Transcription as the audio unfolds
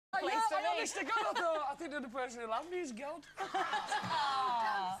place yeah, for I me. honest to God, I think the only person who'll have me is God.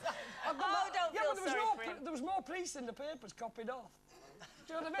 Don't feel sorry for him. There was more priests in the papers copied off.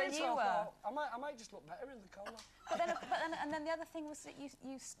 Do you know what I mean? Than So you I thought, I might just look better in the collar. And then the other thing was that you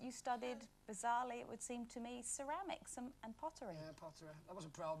studied, bizarrely, it would seem to me, ceramics and pottery. Yeah, pottery. That was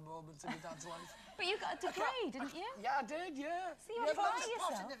a proud moment in my dad's life. But you got a degree, didn't you? Yeah, I did, yeah. So you're proud of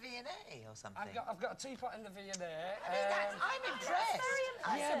yourself. Pot in the V&A or something? I've got a teapot in the V&A. I'm impressed.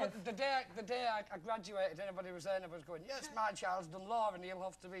 Yeah, but the day I graduated, anybody was there and I was going, yes, my child's done law and he'll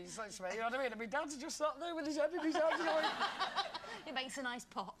have to be this way. You know what I mean? And my dad's just sat there with his head in his hands going... It makes a nice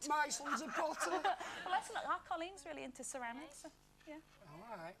pot. My son's a potter. Well, let's look. Our Colleen's really into ceramics. So, yeah.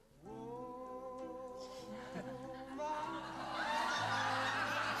 All right.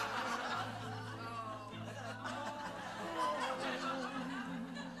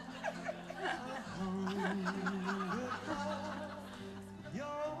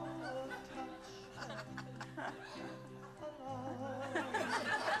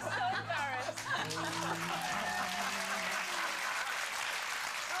 I'm so embarrassed.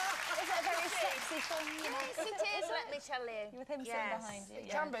 Is it a very sexy film? You know? Yes, it is, let me tell you. With him sitting behind you. It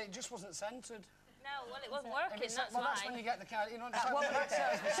can be, it just wasn't centred. No, well, it wasn't working, that's well, why. that's when you get the kind, you know, that's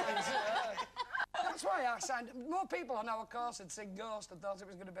why I signed. More people on our course had seen Ghost and thought it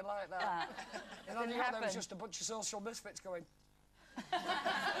was going to be like that. You know, there was just a bunch of social misfits going.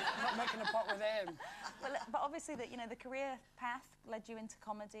 Not making a pot with him. But obviously, the career path led you into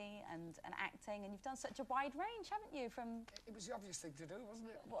comedy and acting, and you've done such a wide range, haven't you? From it was the obvious thing to do, wasn't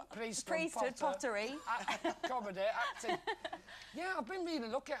it? What? Priesthood, pottery, comedy, acting. Yeah, I've been really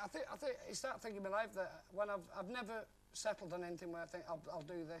lucky. I think I start thinking in my life that when I've never settled on anything where I think I'll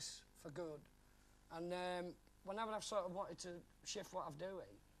do this for good, and whenever I've sort of wanted to shift what I'm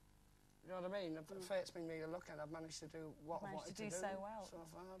doing. You know what I mean? Fate's been really lucky and I've managed to do what I wanted to do so well. So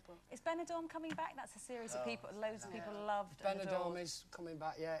far, but... Is Benidorm coming back? That's a series of people, loads of people loved. Benidorm is coming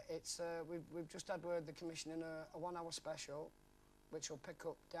back, yeah. It's, we've just had word they're commissioning a 1-hour special, which will pick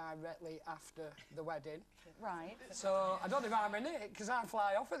up directly after the wedding. Right. So I don't know if I'm in it, because I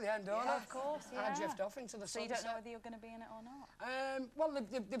fly off at the end, don't I? Of course, yeah. I drift off into the sunset. So you don't know whether you're going to be in it or not? Well,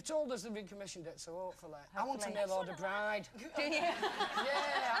 they've told us they've been commissioned it, so hopefully. I want to nail Order Bride. Do you? Yeah,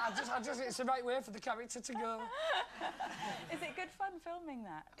 I just, it's the right way for the character to go. Is it good fun filming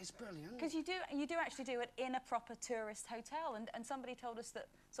that? It's brilliant. Because you do actually do it in a proper tourist hotel, and somebody told us that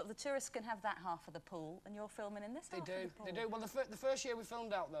sort of the tourists can have that half of the pool, and you're filming in this half of the pool. They do. Well, the first year we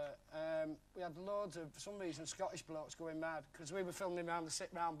filmed out there, we had loads of, for some reason, Scottish blokes going mad, because we were filming around the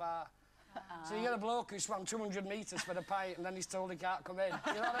sit-round bar. So you get a bloke who swam 200 metres for the pint and then he's told he can't come in.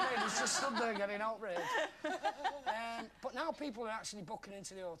 You know what I mean? He's just stood there getting outraged. But now people are actually booking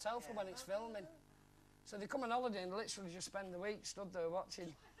into the hotel for when it's filming. So they come on holiday and literally just spend the week stood there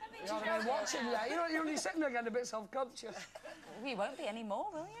watching. You know what I mean? Watching, yeah. You know, you're sitting there getting a bit self-conscious. You won't be anymore,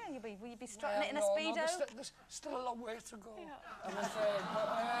 will you? Will you be strutting it in a no, Speedo? No, there's still a long way to go. Yeah. I'm afraid.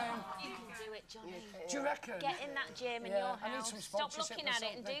 But, You can do it, Johnny. do you reckon? Get in that gym in your house, stop looking at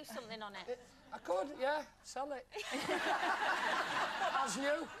it and do something on it. I could, yeah, sell it. As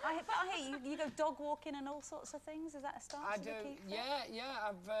you. But I hear you go dog walking and all sorts of things. Is that a start? I do,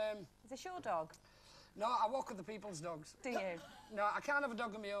 yeah. Is this your dog? No, I walk with the people's dogs. Do you? No, I can't have a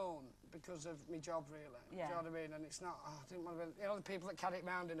dog of my own because of my job, really. Yeah. Do you know what I mean? And it's not... Oh, I didn't want to be... You know, the people that carry it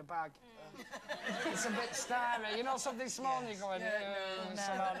round in a bag. It's a bit starry. You know, something small and you're going,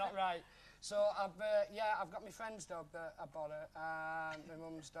 somehow not right. So, I've got my friend's dog that I bought it, and my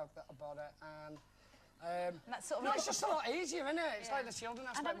mum's dog that I bought it, and... that's sort of no, it's just a lot easier, isn't it? It's like the children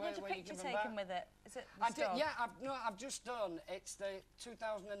aspect and where had a you picture give them taken back. with it. Is it I did, dog? yeah. I've just done. It's the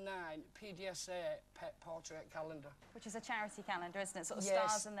 2009 PDSA Pet Portrait Calendar. Which is a charity calendar, isn't it? Sort of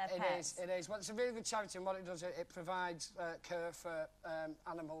stars and their pets. It is. Well, it's a really good charity, and what it does, it provides care for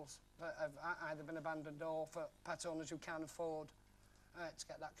animals that have either been abandoned or for pet owners who can't afford to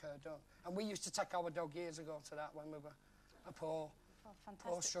get that care done. And we used to take our dog years ago to that when we were a poor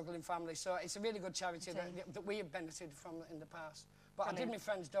struggling family. So it's a really good charity that we have benefited from in the past. But I did my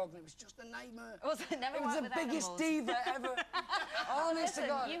friend's dog and it was just a nightmare. Was it? Never it was the biggest diva ever. Honest to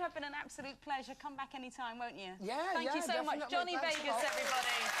God. You have been an absolute pleasure. Come back any time, won't you? Yeah, Thank you so much. Johnny Vegas,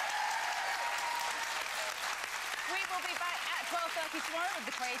 everybody. We will be back at 12:30 tomorrow with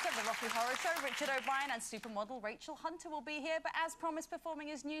the creator of the Rocky Horror Show, Richard O'Brien, and supermodel Rachel Hunter will be here. But as promised, performing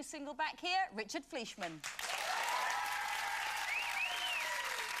his new single back here, Richard Fleischman.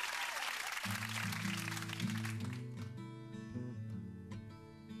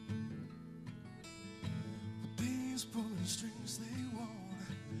 Pulling strings they want,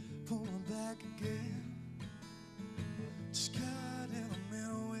 pull them back again. Just cut in the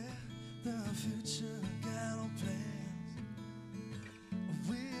middle with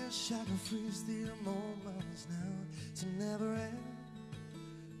wish I could freeze the moments now to never end,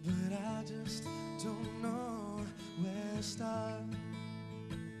 but I just don't know where to start.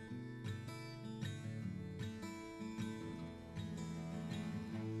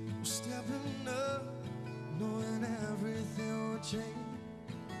 We're stepping up, knowing everything will change.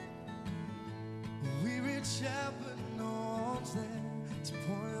 We reach out, but no one's there to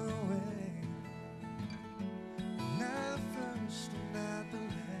point the way. Not the first, not the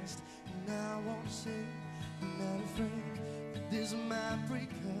last, and I won't say I'm not afraid that this might break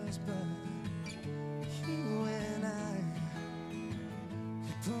us, but you and I,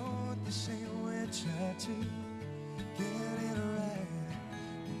 we both the same way, try to get it right.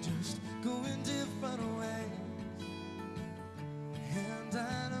 We just go in different ways, and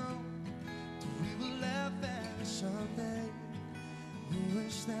I know that we will laugh at it someday. We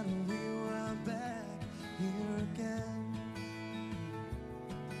wish that we were back here again.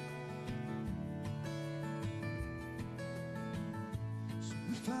 So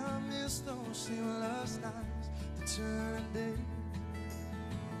if I miss those seamless nights, the turning day,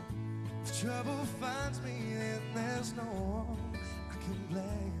 if trouble finds me, then there's no one I can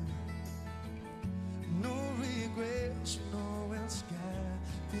blame. No regrets, no, it's gotta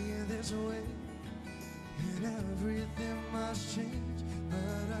be this way, and everything must change,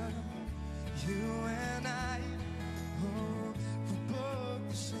 but you and I, oh, we're both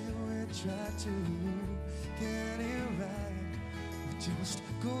the same. We try to get it right, we just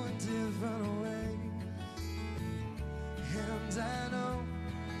go a different way. And I know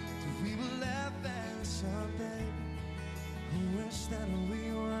that we will laugh at it someday. I wish that we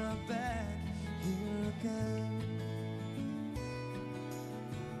were back here again.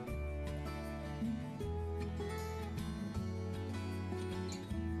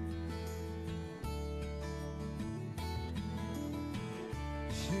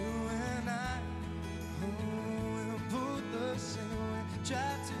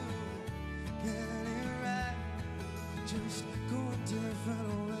 Just go a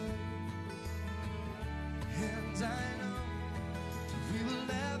different way, and I know that we will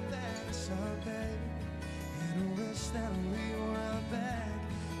laugh at it someday, and I wish that we were back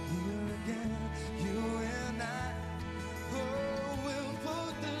here again. You and I, oh, we'll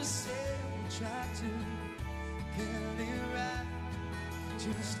both the same. We'll try to get it right,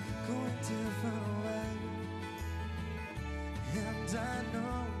 just go a different way, and I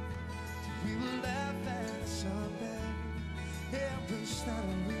know that we will laugh at it someday. I wish that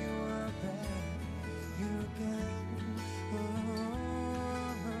we were back here again. Oh,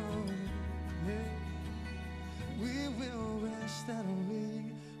 yeah. We will wish that we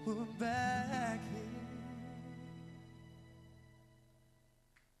were back here.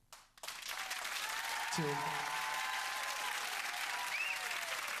 Cheers.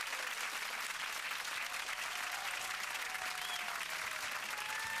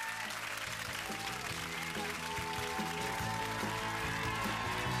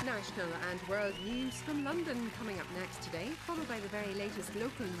 National and world news from London coming up next today, followed by the very latest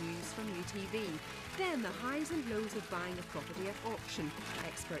local news from UTV. Then the highs and lows of buying a property at auction.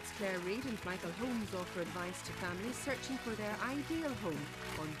 Experts Claire Reid and Michael Holmes offer advice to families searching for their ideal home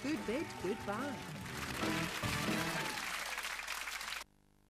on Good Bid, Good Buy.